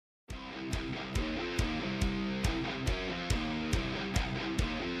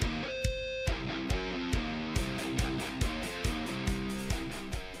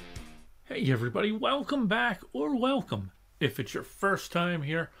Hey everybody, welcome back or welcome. If it's your first time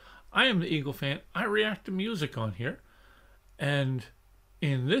here, I am the EagleFan. I react to music on here. And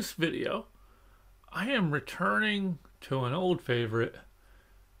in this video, I am returning to an old favorite,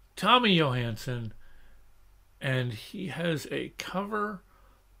 Tommy Johansson, and he has a cover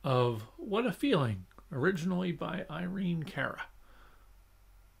of What a Feeling, originally by Irene Cara.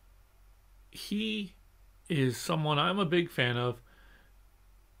 He is someone I'm a big fan of,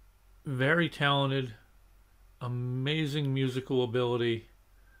 very talented, amazing musical ability,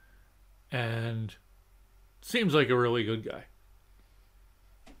 and seems like a really good guy.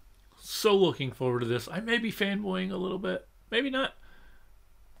 So looking forward to this. I may be fanboying a little bit, maybe not.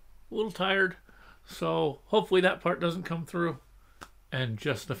 A little tired, so hopefully that part doesn't come through, and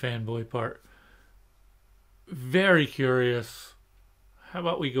just the fanboy part. Very curious. How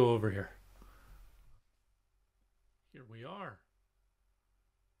about we go over here? Here we are.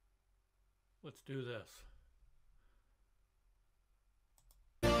 Let's do this.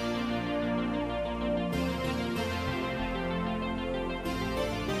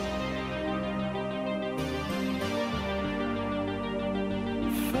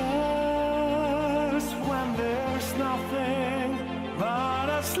 First, when there's nothing but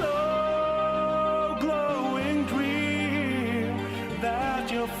a slow glowing dream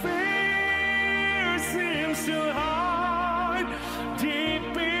that your fear seems to hide deep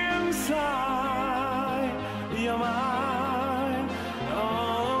inside your mind.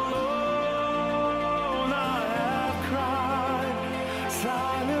 All alone I have cried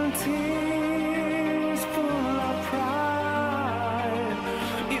silent tears full of pride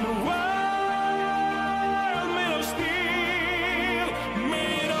in a world made of steel,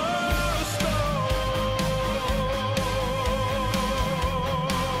 made of stone.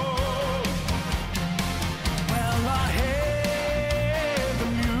 Well, I hear the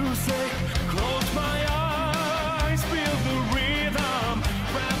music, close my eyes, feel the rhythm,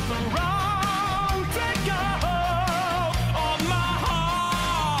 wrap around, take a hold of my heart.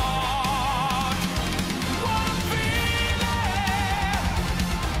 What a feeling,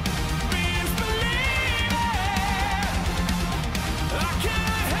 means believing. I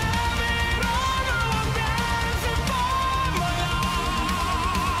can't have it all, no, I'm dancing for my life.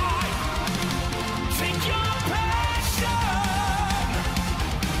 Take your passion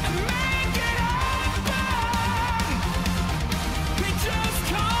and make it happen. We just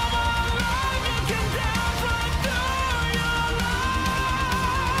come alive, you can dance right through your life.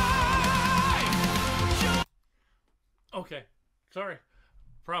 Okay, sorry.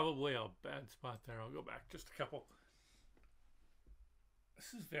 Probably a bad spot there. I'll go back just a couple.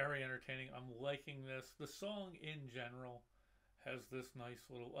 This is very entertaining. I'm liking this. The song in general has this nice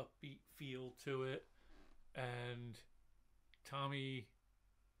little upbeat feel to it, and Tommy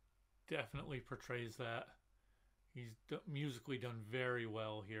definitely portrays that. He's musically done very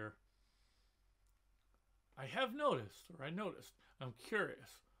well here. I have noticed, or I noticed, I'm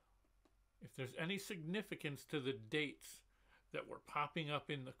curious if there's any significance to the dates that were popping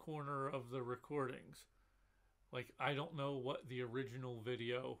up in the corner of the recordings. Like, I don't know what the original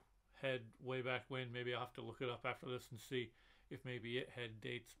video had way back when. Maybe I'll have to look it up after this and see if maybe it had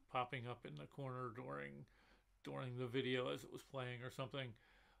dates popping up in the corner during the video as it was playing or something,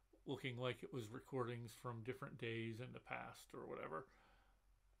 looking like it was recordings from different days in the past or whatever.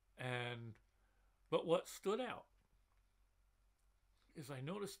 But what stood out is I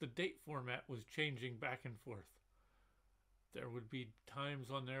noticed the date format was changing back and forth. There would be times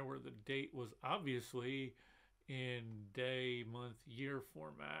on there where the date was obviously in day, month, year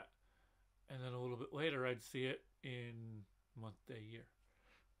format, and then a little bit later I'd see it in month, day, year.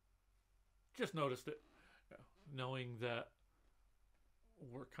 Just noticed it, knowing that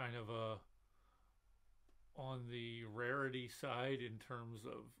we're kind of on the rarity side in terms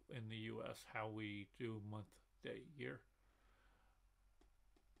of in the US how we do month, day, year,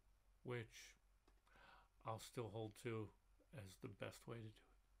 which I'll still hold to as the best way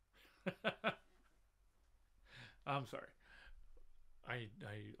to do it. I'm sorry. I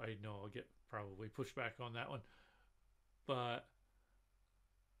know I'll get probably pushback on that one, but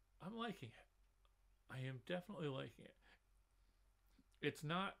I'm liking it. I am definitely liking it. It's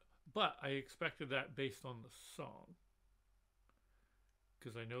not, but I expected that based on the song,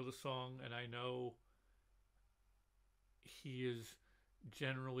 because I know the song and I know he is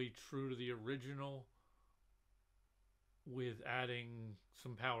generally true to the original with adding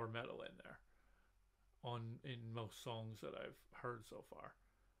some power metal in there in most songs that I've heard so far,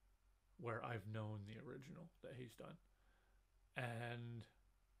 where I've known the original that he's done. And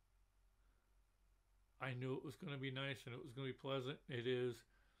I knew it was going to be nice and it was going to be pleasant. It is.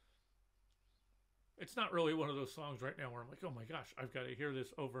 It's not really one of those songs right now where I'm like, oh my gosh, I've got to hear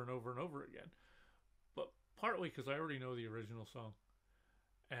this over and over and over again. But partly because I already know the original song.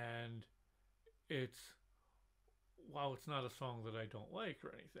 And while it's not a song that I don't like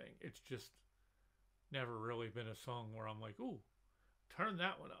or anything, it's just never really been a song where I'm like, ooh, turn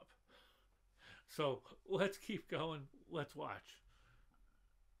that one up. So let's keep going. Let's watch.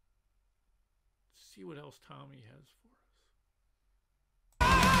 See what else Tommy has for us.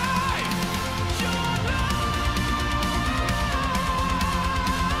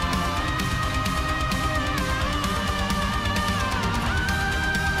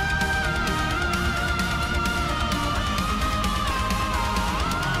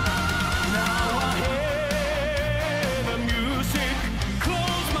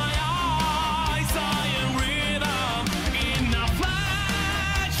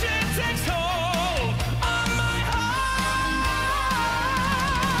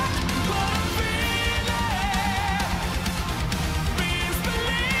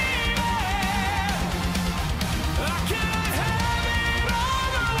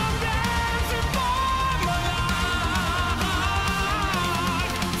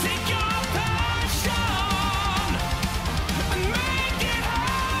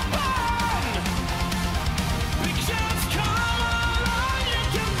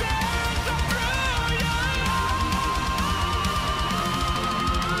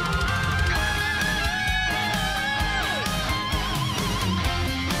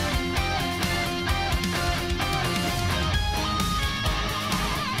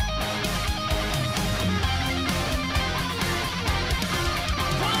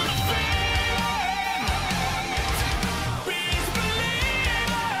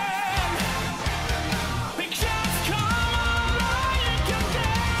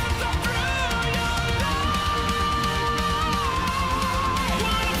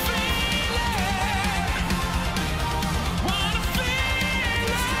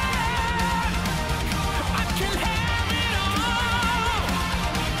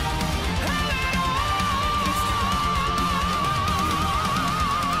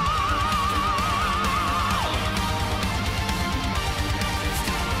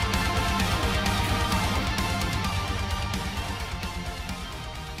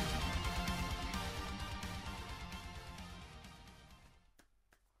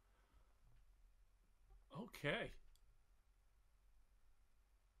 Okay.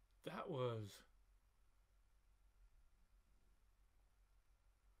 That was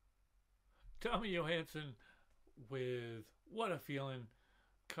Tommy Johansson with What a Feeling,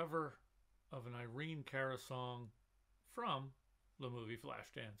 cover of an Irene Cara song from the movie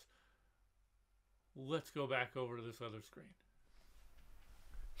Flashdance. Let's go back over to this other screen.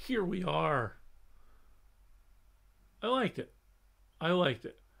 Here we are. I liked it.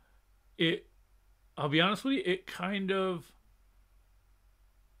 I'll be honest with you,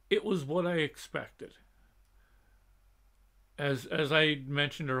 it was what I expected. As I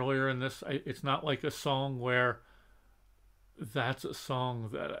mentioned earlier in this, it's not like a song where that's a song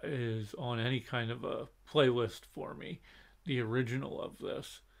that is on any kind of a playlist for me. The original of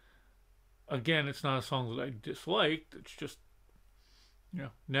this. Again, it's not a song that I disliked. It's just,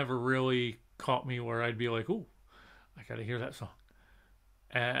 never really caught me where I'd be like, ooh, I got to hear that song.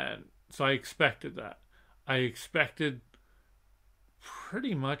 And so I expected that. I expected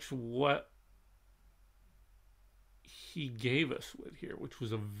pretty much what he gave us with here, which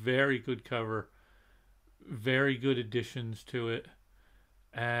was a very good cover, very good additions to it,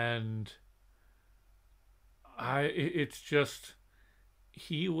 and it's just,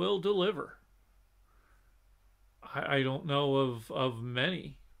 he will deliver. I don't know of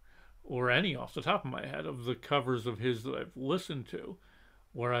many or any off the top of my head of the covers of his that I've listened to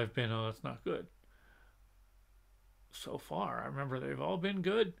where I've been, oh, that's not good. So far, I remember they've all been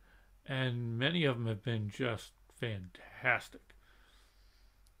good, and many of them have been just fantastic.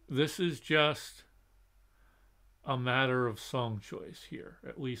 This is just a matter of song choice here,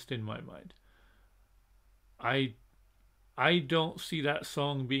 at least in my mind. I don't see that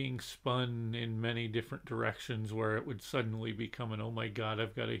song being spun in many different directions where it would suddenly become an, oh my God,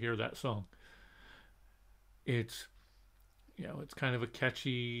 I've got to hear that song. It's kind of a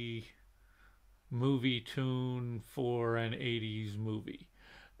catchy movie tune for an 80s movie.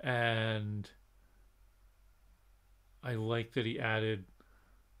 And I like that he added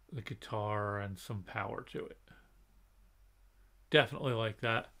the guitar and some power to it. Definitely like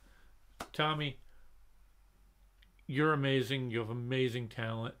that. Tommy, you're amazing. You have amazing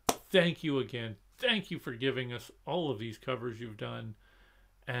talent. Thank you again. Thank you for giving us all of these covers you've done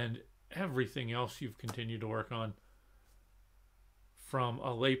and everything else you've continued to work on. from a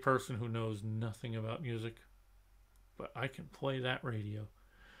layperson who knows nothing about music, but I can play that radio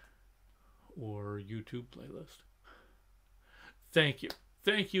or YouTube playlist. Thank you.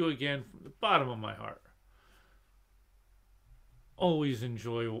 Thank you again from the bottom of my heart. Always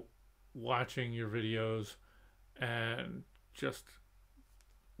enjoy watching your videos and just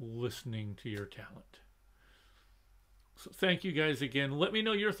listening to your talent. So thank you guys again. Let me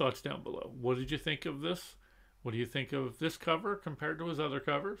know your thoughts down below. What did you think of this? What do you think of this cover compared to his other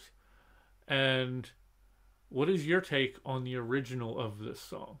covers? And what is your take on the original of this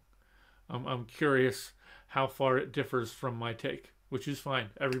song? I'm curious how far it differs from my take, which is fine.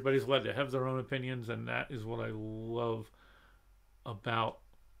 Everybody's allowed to have their own opinions, and that is what I love about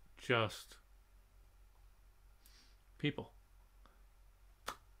just people.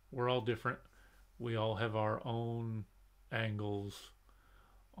 We're all different. We all have our own angles,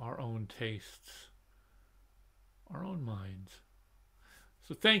 our own tastes, our own minds.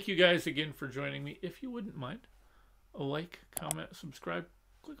 So thank you guys again for joining me. If you wouldn't mind, a like, comment, subscribe,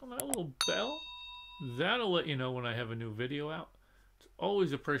 click on that little bell. That'll let you know when I have a new video out. It's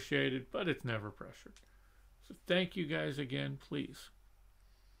always appreciated, but it's never pressured. So thank you guys again. Please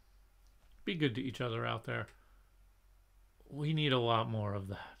be good to each other out there. We need a lot more of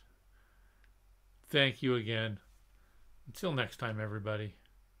that. Thank you again. Until next time, everybody,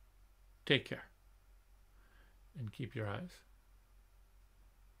 take care and keep your eyes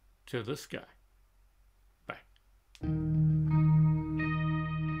to the sky. Bye.